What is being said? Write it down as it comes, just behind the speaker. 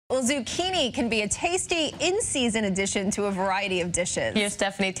Well, zucchini can be a tasty, in-season addition to a variety of dishes. Here's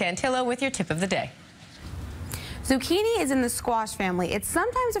Stephanie Tantillo with your tip of the day. Zucchini is in the squash family. It's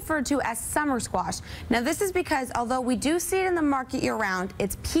sometimes referred to as summer squash. Now, this is because although we do see it in the market year-round,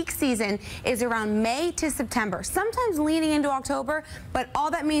 its peak season is around May to September, sometimes leaning into October, but all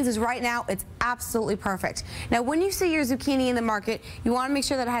that means is right now it's absolutely perfect. Now, when you see your zucchini in the market, you want to make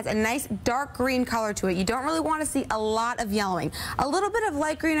sure that it has a nice dark green color to it. You don't really want to see a lot of yellowing. A little bit of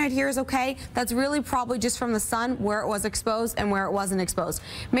light green right here is okay. That's really probably just from the sun where it was exposed and where it wasn't exposed.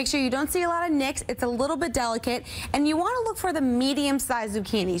 Make sure you don't see a lot of nicks. It's a little bit delicate. And you want to look for the medium-sized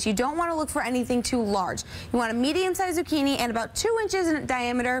zucchinis. You don't want to look for anything too large. You want a medium-sized zucchini, and about 2 inches in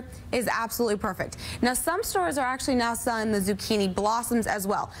diameter is absolutely perfect. Now, some stores are actually now selling the zucchini blossoms as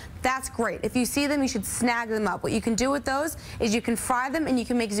well. That's great. If you see them, you should snag them up. What you can do with those is you can fry them and you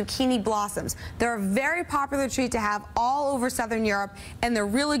can make zucchini blossoms. They're a very popular treat to have all over Southern Europe, and they're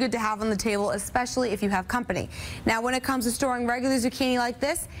really good to have on the table, especially if you have company. Now, when it comes to storing regular zucchini like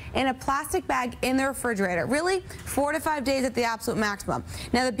this, in a plastic bag in the refrigerator, really 4 to 5 days at the absolute maximum.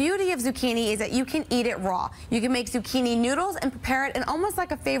 Now, the beauty of zucchini is that you can eat it raw. You can make zucchini noodles and prepare it in almost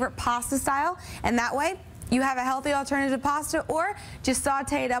like a favorite pasta style, and that way, you have a healthy alternative to pasta, or just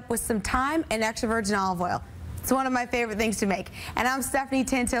saute it up with some thyme and extra virgin olive oil. It's one of my favorite things to make. And I'm Stephanie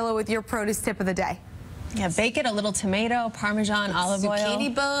Tantillo with your produce tip of the day. Yeah, bake it, a little tomato, Parmesan, olive oil.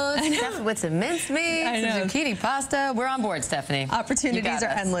 Zucchini bones, with some mincemeat, some zucchini pasta. We're on board, Stephanie. Opportunities are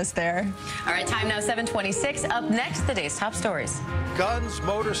endless there. All right, time now 7:26. Up next, the day's top stories. Guns,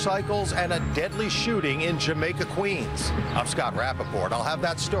 motorcycles, and a deadly shooting in Jamaica, Queens. I'm Scott Rappaport. I'll have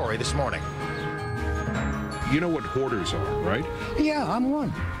that story this morning. You know what hoarders are, right? Yeah, I'm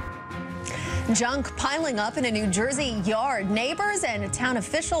one. Junk piling up in a New Jersey yard. Neighbors and a town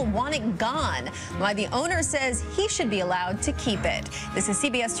official want it gone. Why the owner says he should be allowed to keep it. This is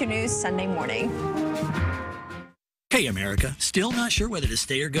CBS 2 News Sunday morning. Hey, America. Still not sure whether to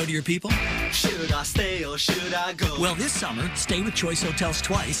stay or go to your people? Should I stay or should I go? Well, this summer, stay with Choice Hotels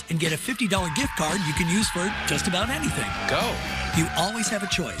twice and get a $50 gift card you can use for just about anything. Go. You always have a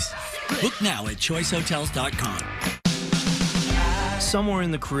choice. Book now at choicehotels.com. Somewhere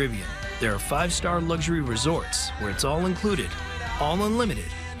in the Caribbean, there are 5-star luxury resorts where it's all included, all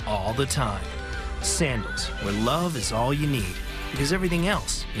unlimited, all the time. Sandals, where love is all you need, because everything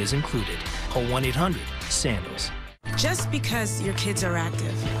else is included. Call 1-800-SANDALS. Just because your kids are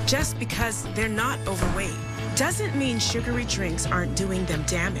active, just because they're not overweight, doesn't mean sugary drinks aren't doing them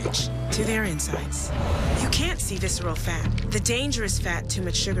damage to their insides. You can't see visceral fat, the dangerous fat too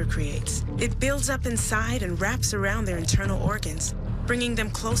much sugar creates. It builds up inside and wraps around their internal organs, bringing them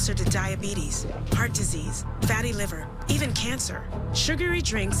closer to diabetes, heart disease, fatty liver, even cancer. Sugary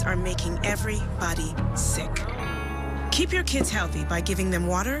drinks are making everybody sick. Keep your kids healthy by giving them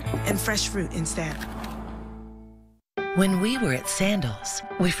water and fresh fruit instead. When we were at Sandals,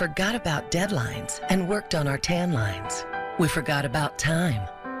 we forgot about deadlines and worked on our tan lines. We forgot about time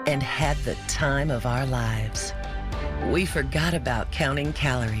and had the time of our lives. We forgot about counting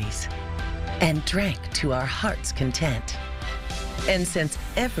calories and drank to our heart's content. And since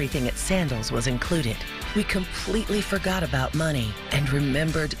everything at Sandals was included, we completely forgot about money and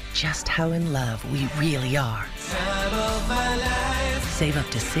remembered just how in love we really are. Save up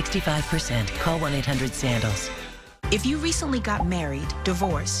to 65%. Call 1-800-SANDALS. If you recently got married,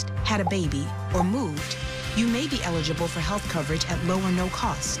 divorced, had a baby, or moved, you may be eligible for health coverage at low or no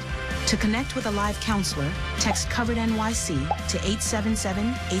cost. To connect with a live counselor, text Covered NYC to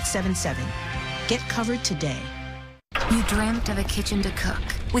 877-877. Get covered today. You dreamt of a kitchen to cook,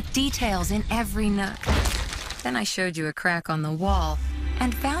 with details in every nook. Then I showed you a crack on the wall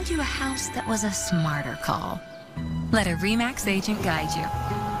and found you a house that was a smarter call. Let a RE/MAX agent guide you.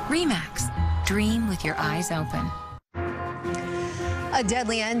 RE/MAX, dream with your eyes open. A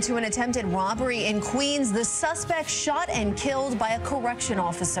deadly end to an attempted robbery in Queens. The suspect shot and killed by a correction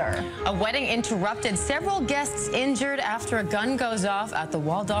officer. A wedding interrupted. Several guests injured after a gun goes off at the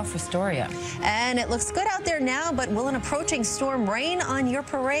Waldorf Astoria. And it looks good out there now, but will an approaching storm rain on your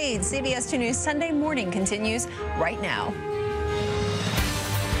parade? CBS 2 News Sunday morning continues right now.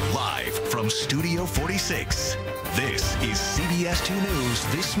 Live from Studio 46, this is CBS 2 News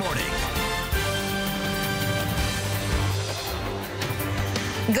This Morning.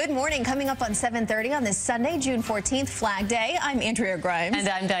 Good morning. Coming up on 7:30 on this Sunday, June 14th, Flag Day. I'm Andrea Grimes. And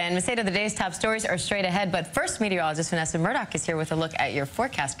I'm Diane Macedo. The day's top stories are straight ahead, but first, meteorologist Vanessa Murdoch is here with a look at your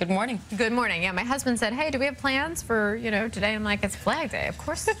forecast. Good morning. Good morning. Yeah, my husband said, hey, do we have plans for, today? I'm like, it's Flag Day. Of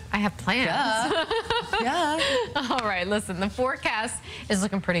course I have plans. Yeah. All right, listen, the forecast is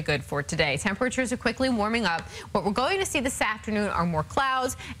looking pretty good for today. Temperatures are quickly warming up. What we're going to see this afternoon are more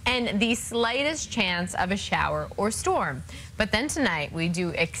clouds and the slightest chance of a shower or storm. But then tonight, we do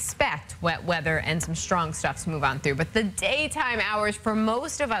expect wet weather and some strong stuff to move on through. But the daytime hours for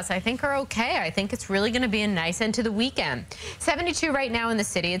most of us, I think, are okay. I think it's really going to be a nice end to the weekend. 72 right now in the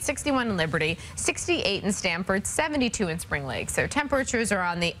city. It's 61 in Liberty, 68 in Stamford, 72 in Spring Lake. So temperatures are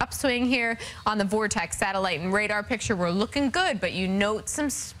on the upswing here. On the Vortex satellite and radar picture, we're looking good, but you note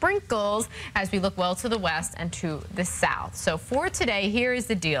some sprinkles as we look well to the west and to the south. So for today, here is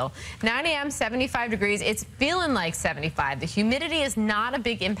the deal. 9 a.m., 75 degrees. It's feeling like 75. The humidity is not a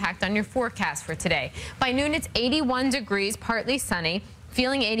big impact on your forecast for today. By noon, it's 81 degrees, partly sunny.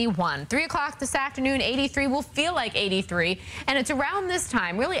 Feeling 81. 3 o'clock this afternoon, 83 will feel like 83. And it's around this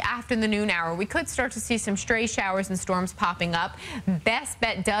time, really after the noon hour, we could start to see some stray showers and storms popping up. Best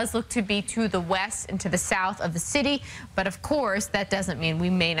bet does look to be to the west and to the south of the city. But of course, that doesn't mean we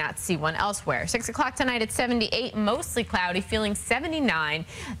may not see one elsewhere. 6 o'clock tonight at 78, mostly cloudy, feeling 79.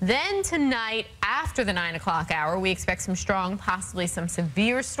 Then tonight, after the 9 o'clock hour, we expect some strong, possibly some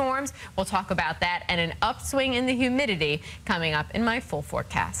severe storms. We'll talk about that and an upswing in the humidity coming up in my full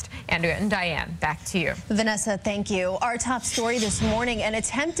forecast. Andrea and Diane, back to you. Vanessa, thank you. Our top story this morning, an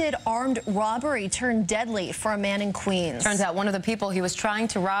attempted armed robbery turned deadly for a man in Queens. Turns out one of the people he was trying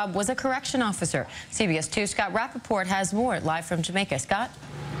to rob was a correction officer. CBS 2's Scott Rappaport has more live from Jamaica. Scott?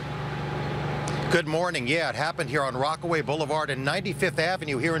 Good morning. Yeah, it happened here on Rockaway Boulevard and 95th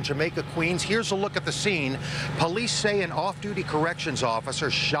Avenue here in Jamaica, Queens. Here's a look at the scene. Police say an off-duty corrections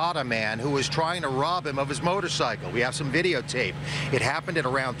officer shot a man who was trying to rob him of his motorcycle. We have some videotape. It happened at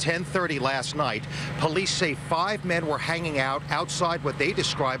around 10:30 last night. Police say 5 men were hanging out outside what they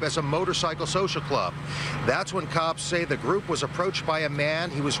describe as a motorcycle social club. That's when cops say the group was approached by a man.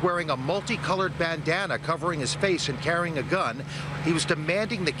 He was wearing a multicolored bandana covering his face and carrying a gun. He was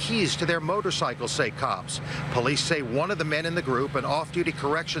demanding the keys to their motorcycle, say cops. Police say one of the men in the group, an off-duty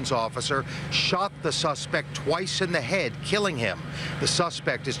corrections officer, shot the suspect twice in the head, killing him. The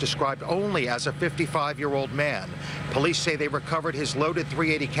suspect is described only as a 55-year-old man. Police say they recovered his loaded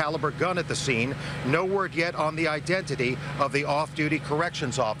 .380 caliber gun at the scene. No word yet on the identity of the off-duty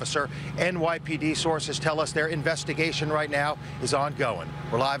corrections officer. NYPD sources tell us their investigation right now is ongoing.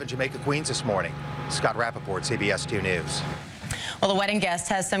 We're live in Jamaica, Queens this morning. Scott Rappaport, CBS 2 News. Well, the wedding guest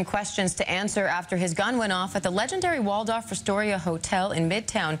has some questions to answer after his gun went off at the legendary Waldorf Astoria Hotel in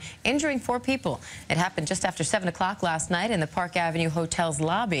Midtown, injuring 4 people. It happened just after 7 o'clock last night in the Park Avenue Hotel's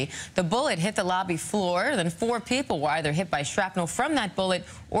lobby. The bullet hit the lobby floor, then 4 people were either hit by shrapnel from that bullet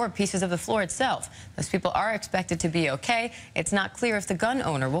or pieces of the floor itself. Those people are expected to be okay. It's not clear if the gun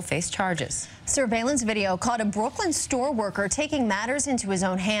owner will face charges. Surveillance video caught a Brooklyn store worker taking matters into his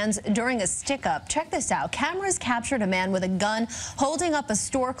own hands during a stick-up. Check this out. Cameras captured a man with a gun holding up a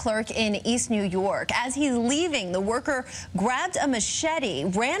store clerk in East New York. As he's leaving, the worker grabbed a machete,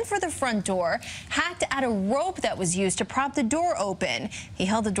 ran for the front door, hacked at a rope that was used to prop the door open. He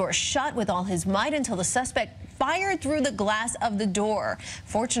held the door shut with all his might until the suspect fired through the glass of the door.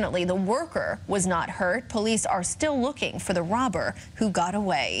 Fortunately, the worker was not hurt. Police are still looking for the robber who got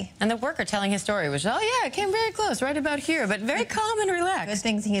away. And the worker telling his story was, oh yeah, it came very close, right about here, but very calm and relaxed.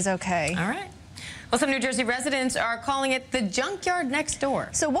 Good thing he's okay. All right. Well, some New Jersey residents are calling it the junkyard next door.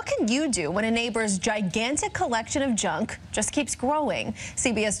 So what can you do when a neighbor's gigantic collection of junk just keeps growing?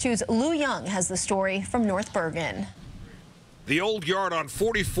 CBS 2's Lou Young has the story from North Bergen. The old yard on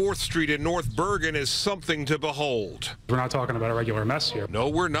 44th Street in North Bergen is something to behold. We're not talking about a regular mess here. No,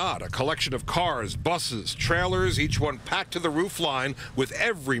 we're not. A collection of cars, buses, trailers, each one packed to the roofline with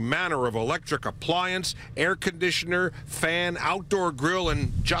every manner of electric appliance, air conditioner, fan, outdoor grill,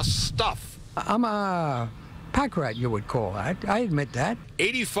 and just stuff. I'm a pack rat, you would call that. I admit that.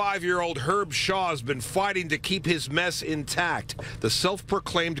 85-year-old Herb Shaw has been fighting to keep his mess intact. The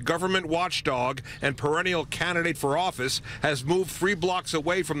self-proclaimed government watchdog and perennial candidate for office has moved 3 blocks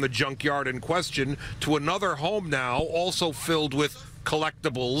away from the junkyard in question to another home now, also filled with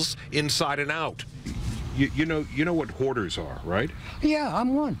collectibles inside and out. You know what hoarders are, right? Yeah,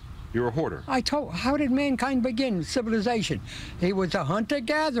 I'm one. You're a hoarder. How did mankind begin civilization? He was a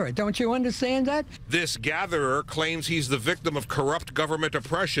hunter-gatherer. Don't you understand that? This gatherer claims he's the victim of corrupt government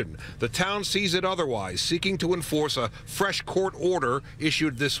oppression. The town sees it otherwise, seeking to enforce a fresh court order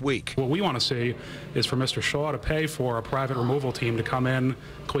issued this week. What we want to see is for Mr. Shaw to pay for a private removal team to come in,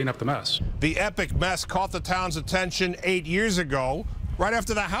 clean up the mess. The epic mess caught the town's attention 8 years ago, right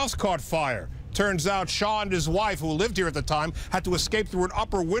after the house caught fire. Turns out Shaw and his wife, who lived here at the time, had to escape through an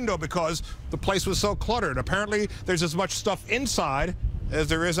upper window because the place was so cluttered. Apparently, there's as much stuff inside as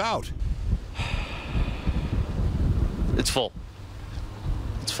there is out. It's full.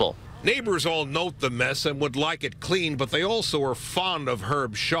 It's full. Neighbors all note the mess and would like it clean, but they also are fond of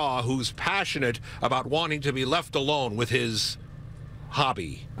Herb Shaw, who's passionate about wanting to be left alone with his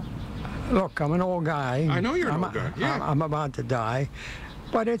hobby. Look, I'm an old guy. I know you're an old guy. Yeah. I'm about to die.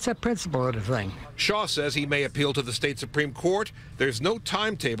 But it's a principle of the thing. Shaw says he may appeal to the state Supreme Court. There's no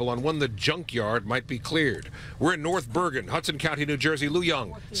timetable on when the junkyard might be cleared. We're in North Bergen, Hudson County, New Jersey. Lou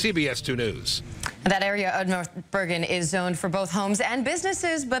Young, CBS 2 News. That area of North Bergen is zoned for both homes and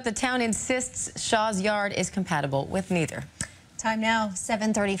businesses, but the town insists Shaw's yard is compatible with neither. Time now,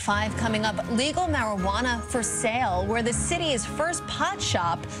 7:35. Coming up, legal marijuana for sale, where the city's first pot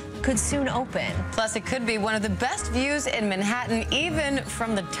shop could soon open. Plus, it could be one of the best views in Manhattan, even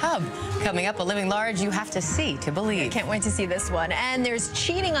from the tub. Coming up, a living large you have to see to believe. Can't wait to see this one. And there's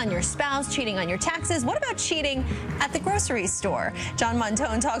cheating on your spouse, cheating on your taxes. What about cheating at the grocery store? John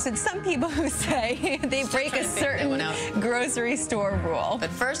Montone talks with some people who say they break a certain grocery store rule.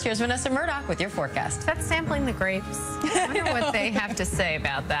 But first, here's Vanessa Murdoch with your forecast. That's sampling the grapes. I wonder what they have to say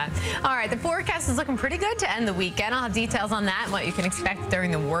about that. All right, the forecast is looking pretty good to end the weekend. I'll have details on that and what you can expect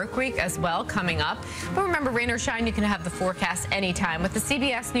during the work week as well coming up. But remember, rain or shine, you can have the forecast anytime with the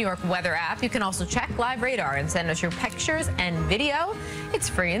CBS New York weather app. You can also check live radar and send us your pictures and video. It's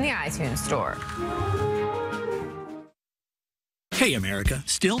free in the iTunes store. Hey, America,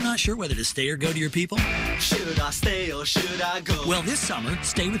 still not sure whether to stay or go to your people? Should I stay or should I go? Well, this summer,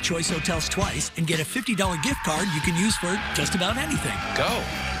 stay with Choice Hotels twice and get a $50 gift card you can use for just about anything. Go.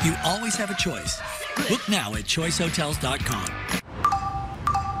 You always have a choice. Book now at choicehotels.com.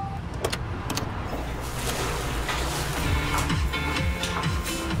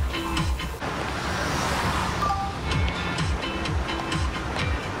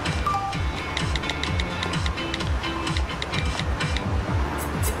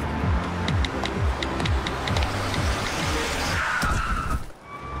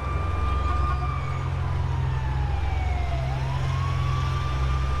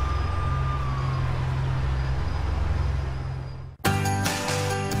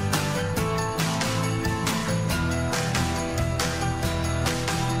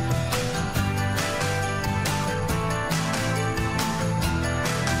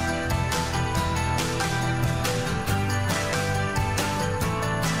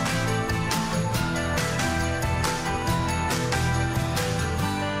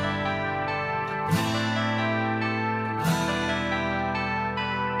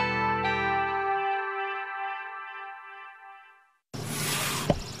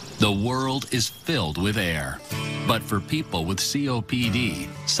 The world is filled with air. But for people with COPD,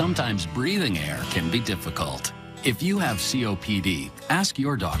 sometimes breathing air can be difficult. If you have COPD, ask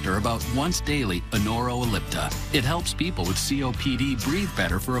your doctor about once daily Anoro Ellipta. It helps people with COPD breathe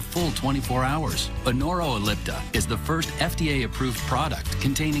better for a full 24 hours. Anoro Ellipta is the first FDA-approved product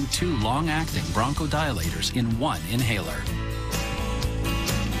containing 2 long-acting bronchodilators in 1 inhaler.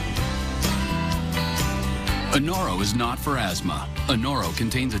 Anoro is not for asthma. Anoro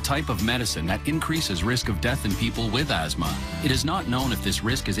contains a type of medicine that increases risk of death in people with asthma. It is not known if this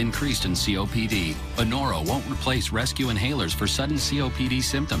risk is increased in COPD. Anoro won't replace rescue inhalers for sudden COPD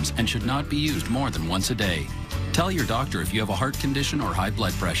symptoms and should not be used more than once a day. Tell your doctor if you have a heart condition or high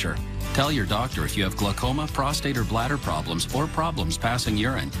blood pressure. Tell your doctor if you have glaucoma, prostate or bladder problems, or problems passing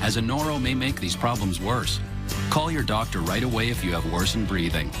urine, as Anoro may make these problems worse. Call your doctor right away if you have worsened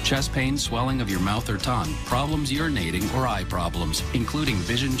breathing, chest pain, swelling of your mouth or tongue, problems urinating, or eye problems, including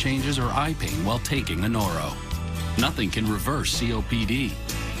vision changes or eye pain while taking Anoro. Nothing can reverse COPD.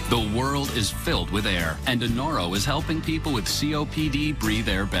 The world is filled with air, and Anoro is helping people with COPD breathe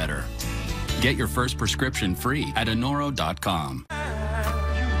air better. Get your first prescription free at Anoro.com.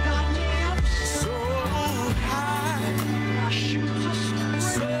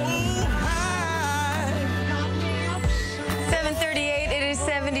 7:38, it is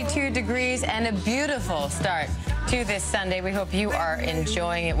 72 degrees and a beautiful start 2 this Sunday. We hope you are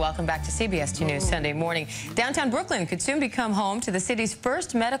enjoying it. Welcome back to CBS 2 News Sunday morning. Downtown Brooklyn could soon become home to the city's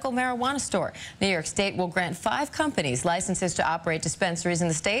first medical marijuana store. New York State will grant 5 companies licenses to operate dispensaries in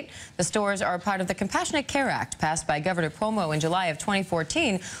the state. The stores are part of the Compassionate Care Act passed by Governor Cuomo in July of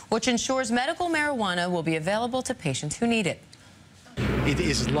 2014, which ensures medical marijuana will be available to patients who need it. It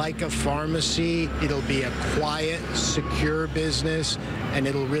is like a pharmacy. It'll be a quiet, secure business, and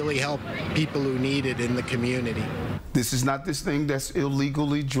it'll really help people who need it in the community. This is not this thing that's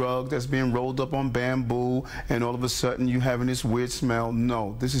illegally drugged, that's being rolled up on bamboo, and all of a sudden you having this weird smell.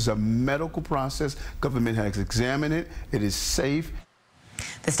 No, this is a medical process. Government has examined it. It is safe.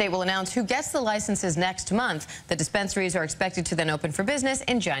 The state will announce who gets the licenses next month. The dispensaries are expected to then open for business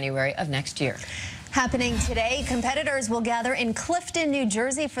in January of next year. Happening today, competitors will gather in Clifton, New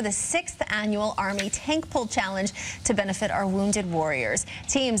Jersey for the 6th annual Army Tank Pull Challenge to benefit our wounded warriors.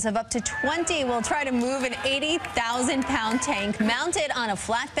 Teams of up to 20 will try to move an 80,000-pound tank mounted on a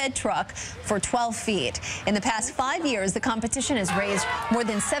flatbed truck for 12 feet. In the past 5 years, the competition has raised more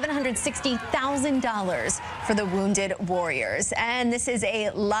than $760,000 for the wounded warriors. And this is a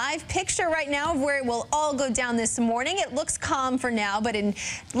live picture right now of where it will all go down this morning. It looks calm for now, but in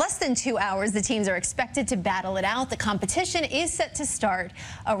less than 2 hours, the teams are expected to battle it out. The competition is set to start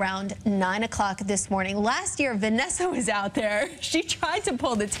around 9 o'clock this morning. Last year, Vanessa was out there. She tried to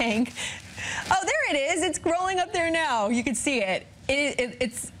pull the tank. Oh, there it is. It's rolling up there now. You can see it.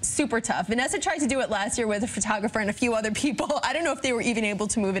 It's super tough. Vanessa tried to do it last year with a photographer and a few other people. I don't know if they were even able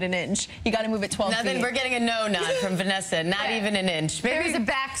to move it an inch. You got to move it 12 feet. We're getting a no nod from Vanessa. Not even an inch. Maybe there's a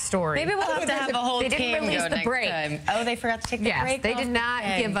backstory. Maybe we'll have to have a whole team go next time. They didn't release the break. Oh, they forgot to take the break. They did not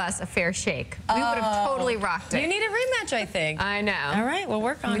give us a fair shake. We would have totally rocked it. You need a rematch, I think. I know. All right, we'll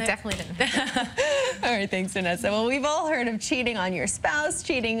work on it. We definitely didn't. All right, thanks, Vanessa. Well, we've all heard of cheating on your spouse,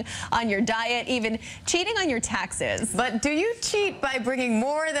 cheating on your diet, even cheating on your taxes. But do you cheat by bringing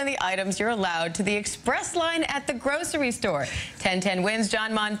more than the items you're allowed to the express line at the grocery store? 1010 Wins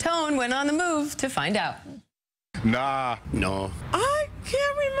John Montone went on the move to find out. Nah. No. I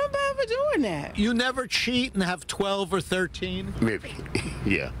can't remember ever doing that. You never cheat and have 12 or 13? Maybe.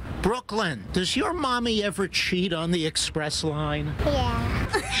 Yeah. Brooklyn, does your mommy ever cheat on the express line? Yeah.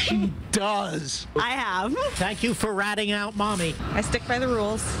 She does. I have. Thank you for ratting out mommy. I stick by the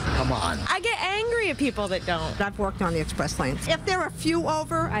rules. Come on. I get angry at people that don't. I've worked on the express lanes. If there are a few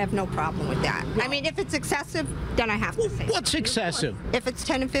over, I have no problem with that. I mean, if it's excessive, then I have to say. What's excessive? If it's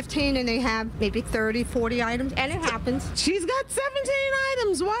 10 and 15 and they have maybe 30, 40 items, and it happens. She's got 17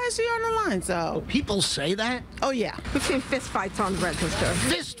 items. Why is she on the line? So People say that? Oh, yeah. We've seen fist fights on the register.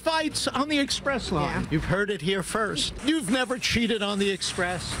 Fist fights on the express line. Yeah. You've heard it here first. You've never cheated on the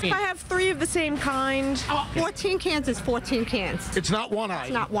express. I have 3 of the same kind. 14 cans is 14 cans. It's not one item.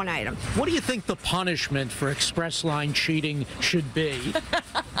 It's not one item. What do you think the punishment for express line cheating should be?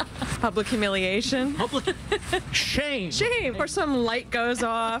 Public humiliation. Public shame. Shame. Or some light goes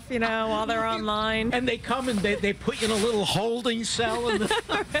off, you know, while they're online. And they come and they put you in a little holding cell. And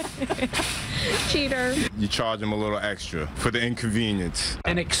Cheater. You charge them a little extra for the inconvenience.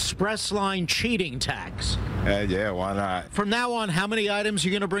 An express line cheating tax. Yeah, why not? From now on, how many items are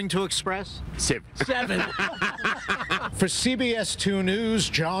you going to bring to Express? 7. 7. For CBS 2 News,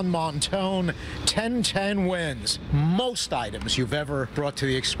 John Montone, 1010 Wins. Most items you've ever brought to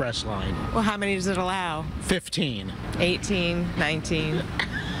the Express line. Well, how many does it allow? 15. 18, 19.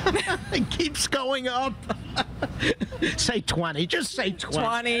 It keeps going up. Say 20. Just say 20.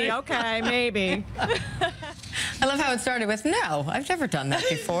 20, okay, maybe. I love how it started with, no, I've never done that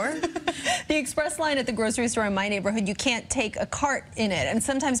before. The express line at the grocery store in my neighborhood, you can't take a cart in it. And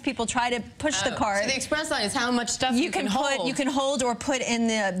sometimes people try to push the cart. So the express line is how much stuff you can hold. You can hold or put in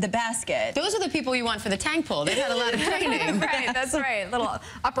the basket. Those are the people you want for the tank pull. They've had a lot of training. Right, that's right. Little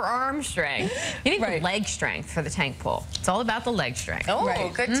upper arm strength. You need the leg strength for the tank pull. It's all about the leg strength. Oh,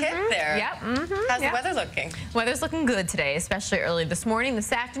 good tip there. Yep. How's the weather looking? Weather's looking good today, especially early this morning.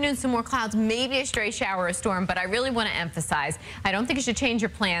 This afternoon, some more clouds, maybe a stray shower or a storm, but I really want to emphasize, I don't think you should change your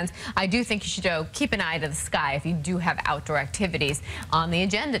plans. I do think you should keep an eye to the sky if you do have outdoor activities on the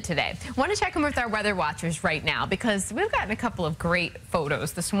agenda today. I want to check in with our weather watchers right now because we've gotten a couple of great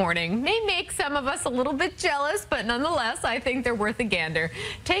photos this morning. May make some of us a little bit jealous, but nonetheless, I think they're worth a gander.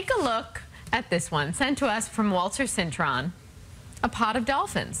 Take a look at this one, sent to us from Walter Cintron. A pod of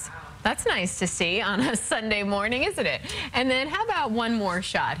dolphins. That's nice to see on a Sunday morning, isn't it? And then how about one more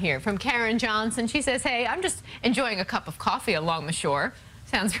shot here from Karen Johnson. She says, hey, I'm just enjoying a cup of coffee along the shore.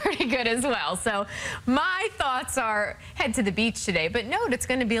 Sounds pretty good as well. So my thoughts are head to the beach today, but note it's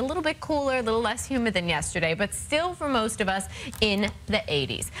going to be a little bit cooler, a little less humid than yesterday, but still for most of us in the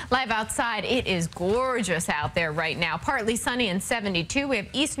 80s. Live outside, it is gorgeous out there right now. Partly sunny and 72. We have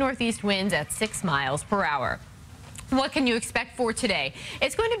east-northeast winds at 6 miles per hour. What can you expect for today?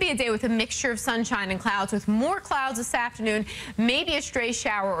 It's going to be a day with a mixture of sunshine and clouds, with more clouds this afternoon, maybe a stray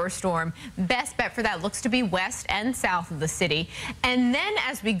shower or storm. Best bet for that looks to be west and south of the city. And then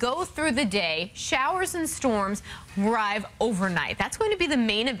as we go through the day, showers and storms arrive overnight. That's going to be the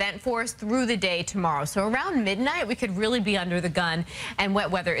main event for us through the day tomorrow. So around midnight, we could really be under the gun, and wet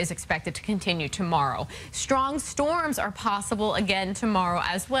weather is expected to continue tomorrow. Strong storms are possible again tomorrow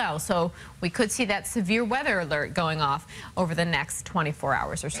as well. So we could see that severe weather alert going off over the next 24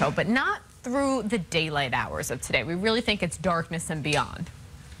 hours or so, but not through the daylight hours of today. We really think it's darkness and beyond.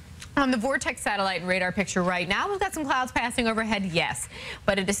 On the Vortex satellite and radar picture right now, we've got some clouds passing overhead, yes,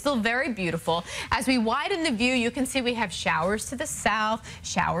 but it is still very beautiful. As we widen the view, you can see we have showers to the south,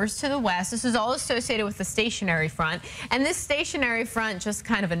 showers to the west. This is all associated with the stationary front, and this stationary front just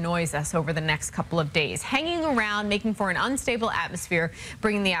kind of annoys us over the next couple of days, hanging around, making for an unstable atmosphere,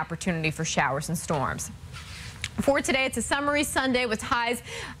 bringing the opportunity for showers and storms. For today, it's a summery Sunday with highs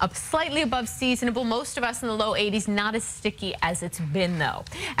up slightly above seasonable. Most of us in the low 80s, not as sticky as it's been, though.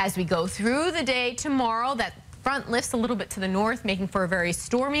 As we go through the day tomorrow, that front lifts a little bit to the north, making for a very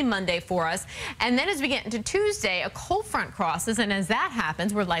stormy Monday for us. And then as we get into Tuesday, a cold front crosses, and as that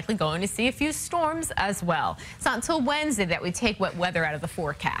happens, we're likely going to see a few storms as well. It's not until Wednesday that we take wet weather out of the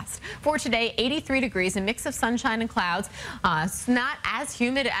forecast. For today, 83 degrees, a mix of sunshine and clouds. It's not as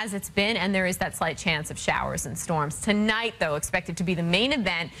humid as it's been, and there is that slight chance of showers and storms. Tonight, though, expected to be the main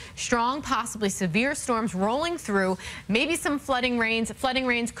event. Strong, possibly severe storms rolling through. Maybe some flooding rains. Flooding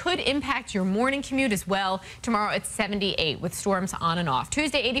rains could impact your morning commute as well. Tomorrow it's 78 with storms on and off.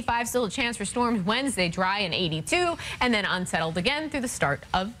 Tuesday 85, still a chance for storms. Wednesday dry and 82, and then unsettled again through the start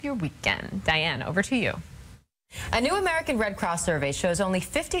of your weekend. Diane, over to you. A new American Red Cross survey shows only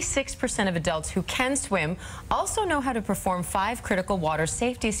 56% of adults who can swim also know how to perform 5 critical water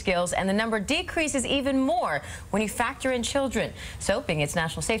safety skills, and the number decreases even more when you factor in children. So, being it's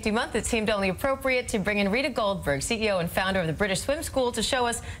National Safety Month, it seemed only appropriate to bring in Rita Goldberg, CEO and founder of the British Swim School, to show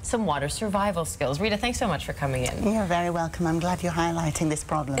us some water survival skills. Rita, thanks so much for coming in. You're very welcome. I'm glad you're highlighting this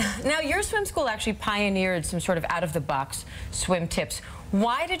problem. Now, your swim school actually pioneered some sort of out-of-the-box swim tips.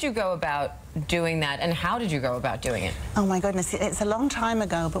 Why did you go about doing that, and how did you go about doing it? Oh my goodness, it's a long time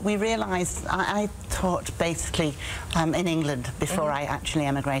ago, but we realized, I taught basically in England before I actually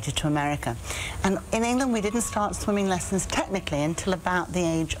emigrated to America. And in England we didn't start swimming lessons technically until about the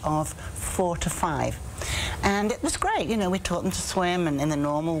age of 4 to 5. And it was great, you know, we taught them to swim and in the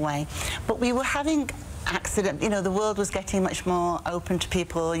normal way, but we were having accident, you know, the world was getting much more open to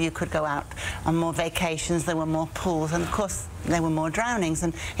people. You could go out on more vacations, there were more pools, and of course there were more drownings,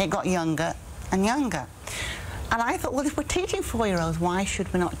 and it got younger and younger. And I thought, well, if we're teaching 4-year-olds, why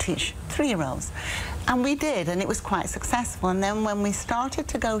should we not teach 3-year-olds? And we did, and it was quite successful. And then when we started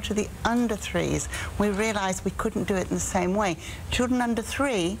to go to the under 3s, we realized we couldn't do it in the same way. Children under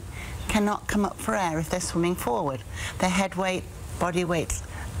 3 cannot come up for air if they're swimming forward. Their head weight, body weight's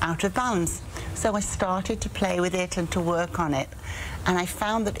out of balance. So I started to play with it and to work on it. And I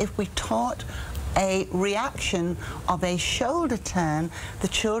found that if we taught a reaction of a shoulder turn, the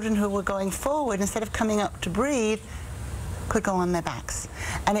children who were going forward, instead of coming up to breathe, could go on their backs.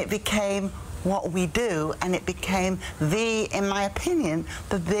 And it became what we do, and it became in my opinion,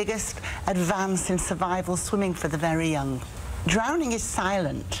 the biggest advance in survival swimming for the very young. Drowning is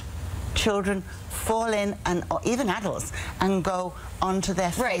silent. Children fall in, or even adults, and go onto their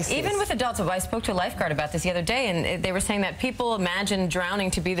faces. Right, even with adults. I spoke to a lifeguard about this the other day, and they were saying that people imagine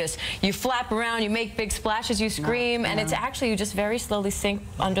drowning to be this, you flap around, you make big splashes, you scream, and it's actually you just very slowly sink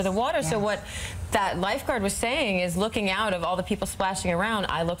under the water. Yes. So what that lifeguard was saying is, looking out of all the people splashing around,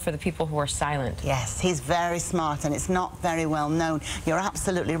 I look for the people who are silent. Yes, he's very smart, and it's not very well known. You're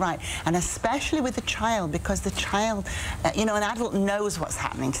absolutely right, and especially with the child, because the child, you know, an adult knows what's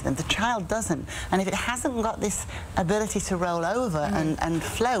happening to them. The child doesn't, and if it hasn't got this ability to roll over and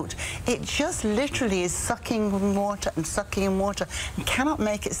float, it just literally is sucking in water and sucking in water and cannot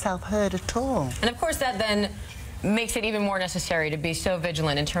make itself heard at all. And of course that then makes it even more necessary to be so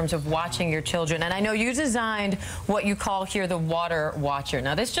vigilant in terms of watching your children. And I know you designed what you call here the water watcher.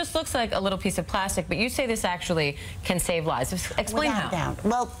 Now this just looks like a little piece of plastic, but you say this actually can save lives. Explain how. Without doubt.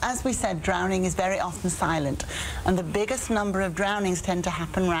 Well, as we said, drowning is very often silent, and the biggest number of drownings tend to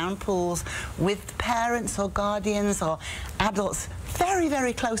happen around pools with parents or guardians or adults very,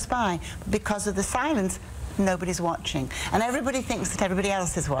 very close by. Because of the silence, nobody's watching. And everybody thinks that everybody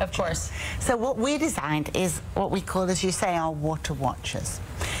else is watching. Of course. So what we designed is what we call, as you say, our water watchers.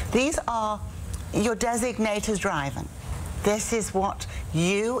 These are your designated driving. This is what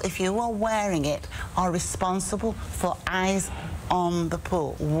you, if you are wearing it, are responsible for eyes on the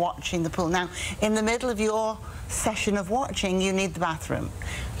pool, watching the pool. Now, in the middle of your session of watching, you need the bathroom.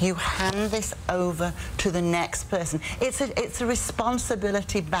 You hand this over to the next person. It's a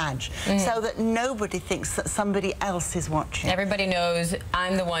responsibility badge, so that nobody thinks that somebody else is watching. Everybody knows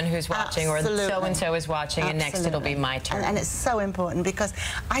I'm the one who's watching, Absolutely. or so-and-so is watching, and next it'll be my turn. And it's so important, because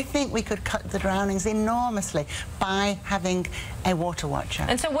I think we could cut the drownings enormously by having a water watcher.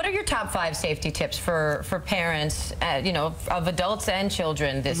 And so what are your top 5 safety tips for parents, you know, of adults and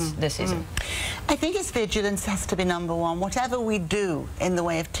children this season? I think it's vigilance has to be number one. Whatever we do in the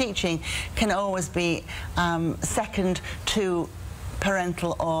way of teaching can always be second to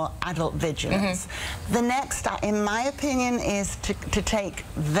parental or adult vigilance. The next, in my opinion, is to take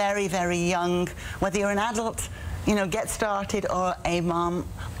very, very young, whether you're an adult, you know, get started, or a mom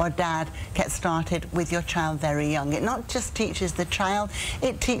or dad, get started with your child very young. It not just teaches the child,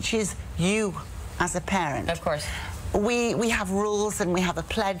 it teaches you as a parent. Of course. We have rules, and we have a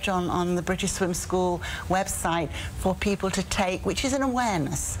pledge on the British Swim School website for people to take, which is an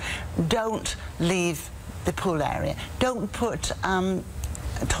awareness. Don't leave the pool area. Don't put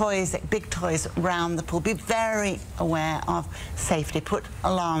toys, big toys, around the pool. Be very aware of safety. Put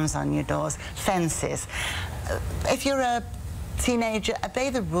alarms on your doors, fences. If you're a teenager, obey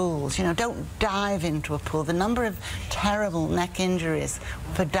the rules. You know, don't dive into a pool. The number of terrible neck injuries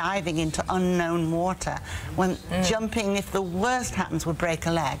for diving into unknown water, when jumping, if the worst happens, would break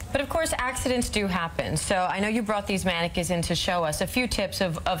a leg. But of course, accidents do happen. So I know you brought these mannequins in to show us a few tips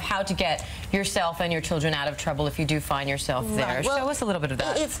of how to get yourself and your children out of trouble if you do find yourself there. Right. Well, show us a little bit of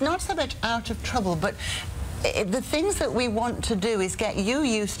that. It's not so much out of trouble, but the things that we want to do is get you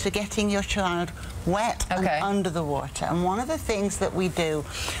used to getting your child wet and under the water. And one of the things that we do,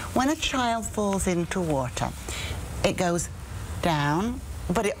 when a child falls into water, it goes down,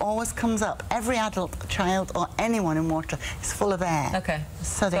 but it always comes up. Every adult child or anyone in water is full of air. Okay.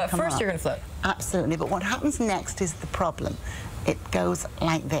 So they come first up. you're going to float. Absolutely. But what happens next is the problem. It goes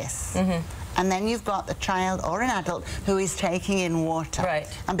like this. And then you've got the child or an adult who is taking in water. Right.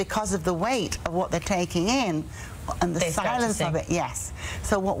 And because of the weight of what they're taking in and the silence of it, yes.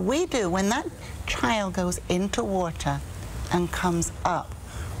 So what we do when that child goes into water and comes up,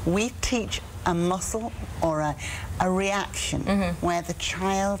 we teach a muscle or a reaction where the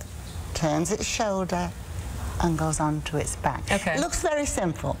child turns its shoulder and goes onto its back. Okay. It looks very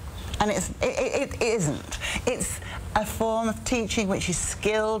simple. And it isn't. It's a form of teaching which is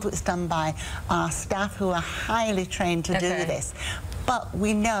skilled. It's done by our staff who are highly trained to do this. But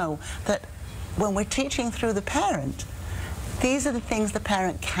we know that when we're teaching through the parent, these are the things the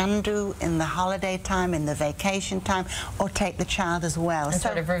parent can do in the holiday time, in the vacation time, or take the child as well. And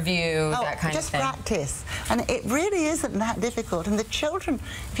sort of review, that kind of thing. Just practice. And it really isn't that difficult. And the children,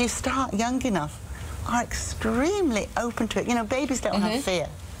 if you start young enough, are extremely open to it. You know, babies don't have fear.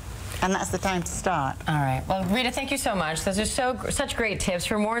 And that's the time to start. All right. Well, Rita, thank you so much. Those are such great tips.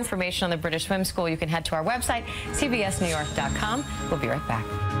 For more information on the British Swim School, you can head to our website, cbsnewyork.com. We'll be right back.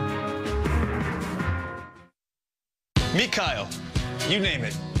 Meet Kyle. You name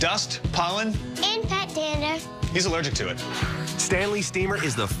it. Dust, pollen, and pet dander. He's allergic to it. Stanley Steamer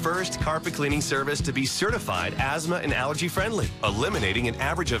is the first carpet cleaning service to be certified asthma and allergy friendly, eliminating an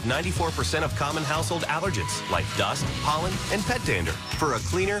average of 94% of common household allergens like dust, pollen, and pet dander for a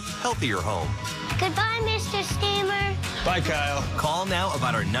cleaner, healthier home. Goodbye, Mr. Steamer. Bye, Kyle. Call now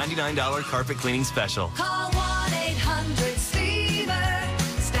about our $99 carpet cleaning special. Call 1-800-STEAMER.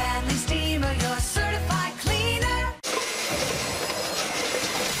 Stanley Steamer, your certified cleaner.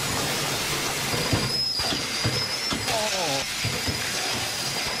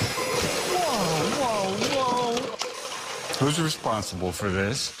 Who's responsible for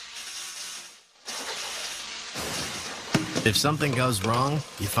this? If something goes wrong,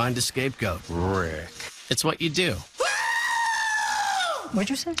 you find a scapegoat. Rick. It's what you do. What'd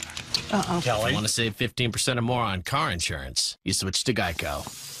you say? Kelly. Want to save 15% or more on car insurance? You switch to Geico.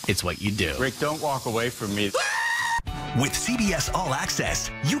 It's what you do. Rick, don't walk away from me. With CBS All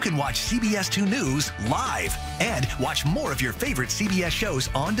Access, you can watch CBS 2 News live and watch more of your favorite CBS shows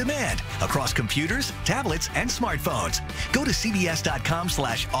on demand across computers, tablets, and smartphones. Go to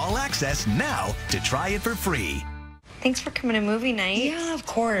cbs.com/allaccess now to try it for free. Thanks for coming to movie night. Yeah, of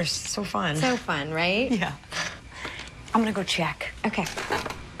course. So fun. So fun, right? Yeah. I'm gonna go check. Okay.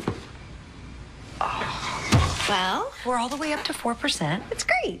 Oh. Well, we're all the way up to 4%. it's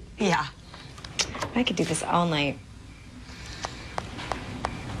great. Yeah. I could do this all night.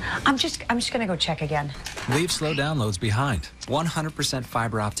 I'm just gonna go check again. Leave slow downloads behind. 100%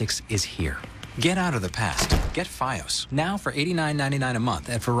 fiber optics is here. Get out of the past. Get Fios now for $89.99 a month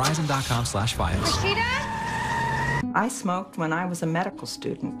at Verizon.com/Fios. I smoked when I was a medical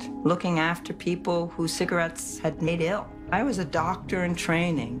student, looking after people who cigarettes had made ill. I was a doctor in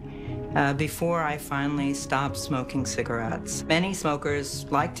training before I finally stopped smoking cigarettes. Many smokers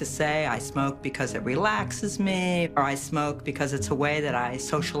like to say, I smoke because it relaxes me, or I smoke because it's a way that I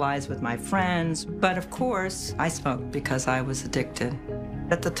socialize with my friends. But of course, I smoked because I was addicted.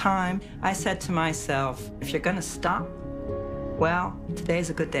 At the time, I said to myself, if you're gonna stop, well, today's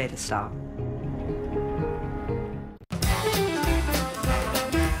a good day to stop.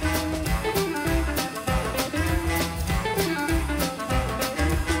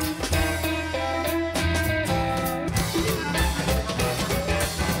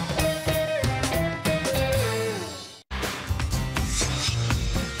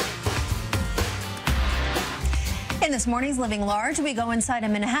 In this morning's Living Large, we go inside a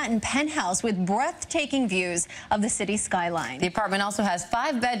Manhattan penthouse with breathtaking views of the city skyline. The apartment also has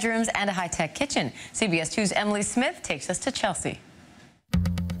 5 bedrooms and a high-tech kitchen. CBS 2's Emily Smith takes us to Chelsea.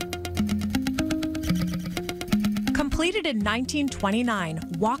 Completed in 1929,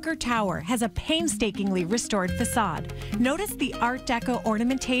 Walker Tower has a painstakingly restored facade. Notice the Art Deco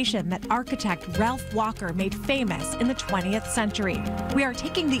ornamentation that architect Ralph Walker made famous in the 20th century. We are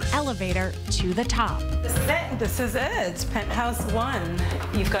taking the elevator to the top. This is it. This is it. Penthouse 1.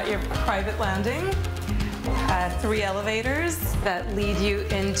 You've got your private landing, 3 elevators that lead you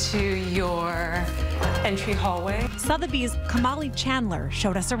into your entry hallway. Sotheby's Kamali Chandler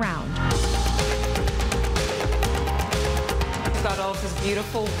showed us around. Got all of this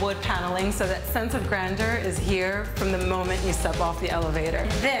beautiful wood paneling, so that sense of grandeur is here from the moment you step off the elevator.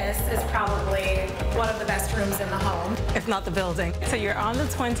 This is probably one of the best rooms in the home, if not the building. So you're on the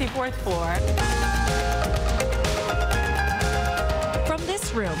 24th floor. From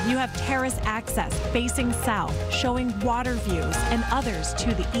this room, you have terrace access facing south, showing water views and others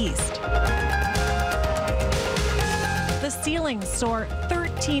to the east. The ceilings soar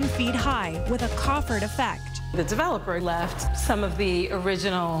 13 feet high with a coffered effect. The developer left some of the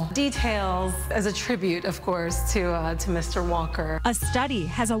original details as a tribute, of course, to Mr. Walker. A study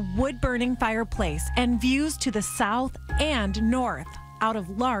has a wood-burning fireplace and views to the south and north out of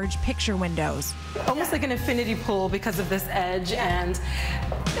large picture windows. Almost like an infinity pool because of this edge, and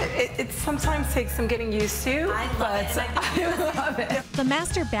it sometimes takes some getting used to, I love it. The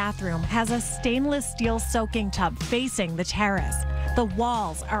master bathroom has a stainless steel soaking tub facing the terrace. The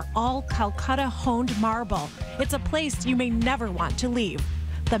walls are all Calcutta honed marble. It's a place you may never want to leave.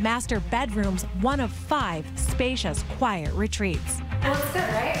 The master bedroom's one of 5 spacious, quiet retreats. Well, it's good,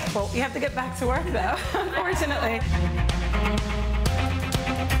 right? Well, you have to get back to work, though, unfortunately.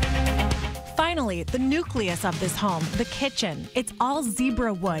 Finally, the nucleus of this home, the kitchen. It's all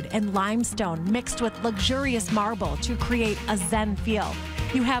zebra wood and limestone mixed with luxurious marble to create a zen feel.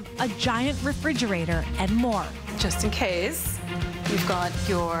 You have a giant refrigerator and more. Just in case, you've got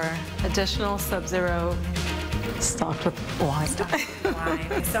your additional Sub-Zero stocked with wine.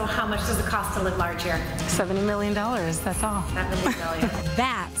 Wine. So how much does it cost to live large here? $70 million, that's all. $70 million.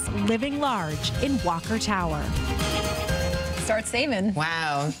 That's living large in Walker Tower. Start saving.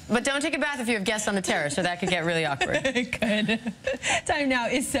 Wow. But don't take a bath if you have guests on the terrace, or that could get really awkward. It could. Time now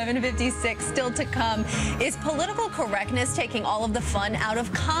is 7:56. Still to come, is political correctness taking all of the fun out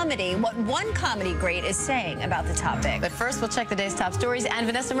of comedy? What one comedy great is saying about the topic. But first, we'll check the day's top stories and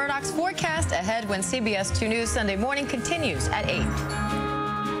Vanessa Murdoch's forecast ahead when CBS 2 News Sunday Morning continues at 8.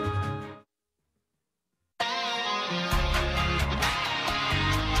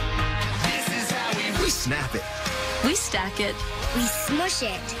 We snap it. We stack it. We smush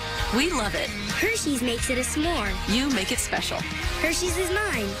it. We love it. Hershey's makes it a s'more. You make it special. Hershey's is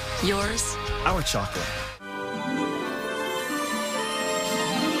mine. Yours. Our chocolate.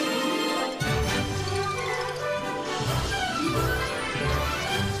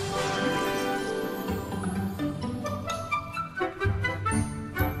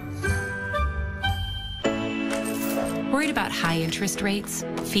 Worried about high interest rates,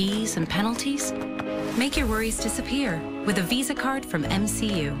 fees, and penalties? Make your worries disappear with a Visa card from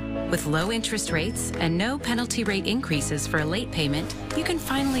MCU. With low interest rates and no penalty rate increases for a late payment, you can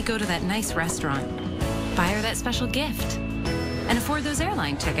finally go to that nice restaurant, buy her that special gift, and afford those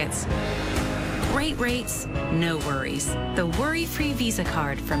airline tickets. Great rates, no worries. The worry-free Visa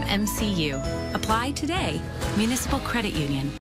card from MCU. Apply today. Municipal Credit Union.